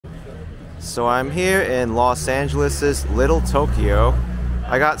So I'm here in Los Angeles' Little Tokyo.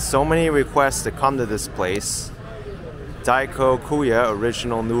 I got so many requests to come to this place. Daikokuya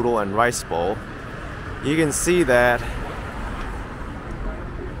original noodle and rice bowl. You can see that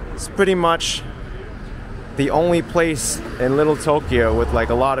it's pretty much the only place in Little Tokyo with like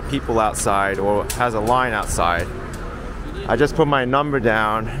a lot of people outside or has a line outside. I just put my number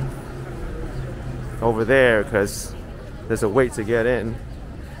down over there because there's a wait to get in.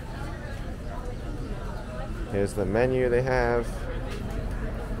 Here's the menu they have.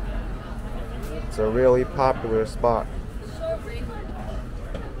 It's a really popular spot.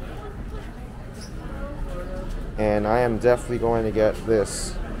 And I am definitely going to get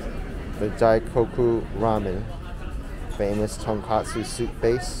this, the Daikoku Ramen, famous tonkatsu soup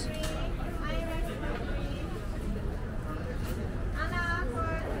base.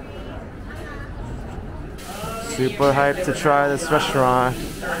 Super hyped to try this restaurant.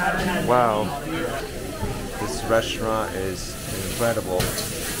 Wow. This restaurant is incredible.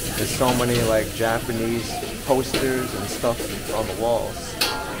 There's so many like Japanese posters and stuff on the walls.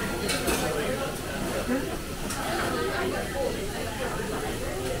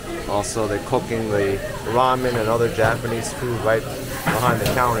 Also, they're cooking the ramen and other Japanese food right behind the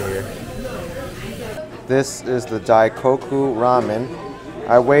counter here. This is the Daikoku Ramen.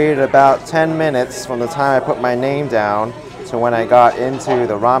 I waited about 10 minutes from the time I put my name down to when I got into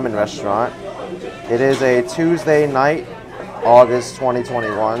the ramen restaurant. It is a Tuesday night, August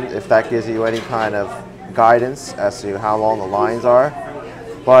 2021, if that gives you any kind of guidance as to how long the lines are.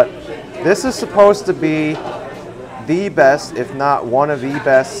 But this is supposed to be the best, if not one of the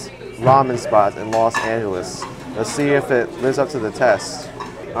best ramen spots in Los Angeles. Let's see if it lives up to the test.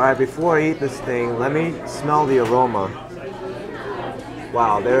 Alright, before I eat this thing, let me smell the aroma.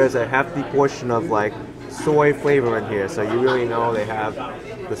 Wow, there is a hefty portion of like soy flavor in here, so you really know they have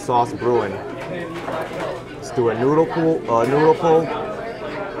the sauce brewing. Let's do a noodle pull.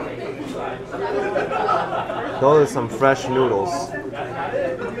 Those are some fresh noodles.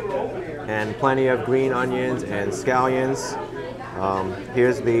 And plenty of green onions and scallions.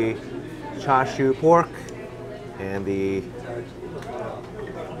 Here's the chashu pork and the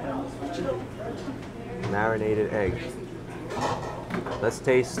marinated egg. Let's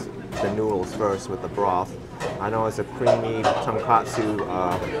taste the noodles first with the broth. I know it's a creamy tonkatsu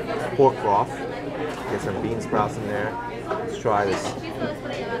pork broth. Get some bean sprouts in there. Let's try this.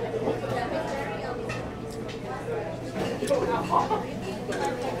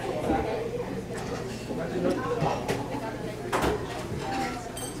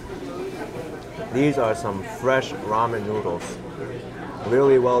 These are some fresh ramen noodles.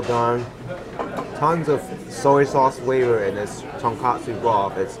 Really well done. Tons of soy sauce flavor in this tonkatsu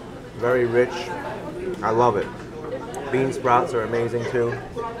broth. It's very rich. I love it. Bean sprouts are amazing too.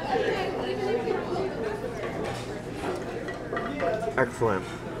 Excellent.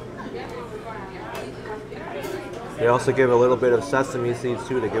 They also give a little bit of sesame seeds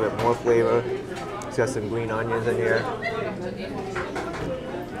too to give it more flavor. It's got some green onions in here.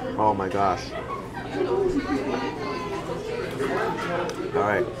 Oh my gosh.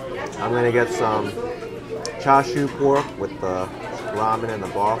 Alright, I'm gonna get some chashu pork with the ramen and the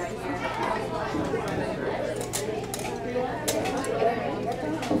broth.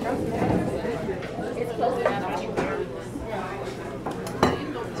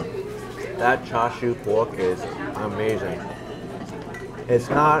 That chashu pork is amazing. It's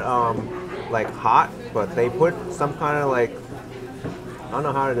not like hot, but they put some kind of like, I don't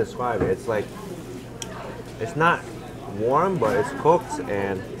know how to describe it. It's like, it's not warm, but it's cooked,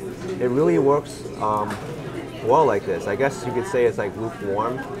 and it really works well like this. I guess you could say it's like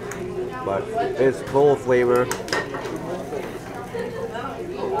lukewarm, but it's full of flavor.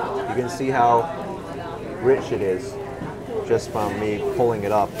 You can see how rich it is just from me pulling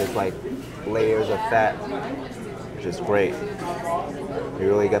it up. There's like layers of fat, which is great. You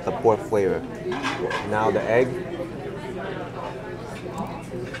really get the pork flavor. Now the egg.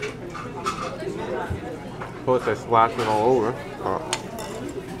 Of course, they're splashing all over.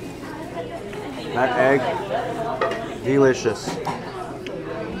 That egg, delicious.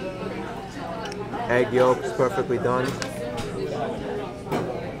 Egg yolk is perfectly done.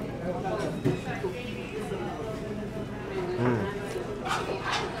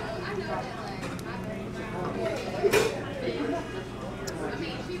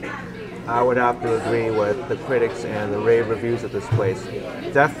 I would have to agree with the critics and the rave reviews of this place.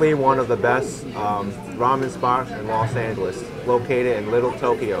 Definitely one of the best ramen spots in Los Angeles, located in Little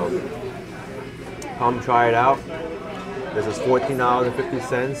Tokyo. Come try it out. This is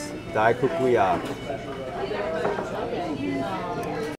 $14.50, Daikokuya.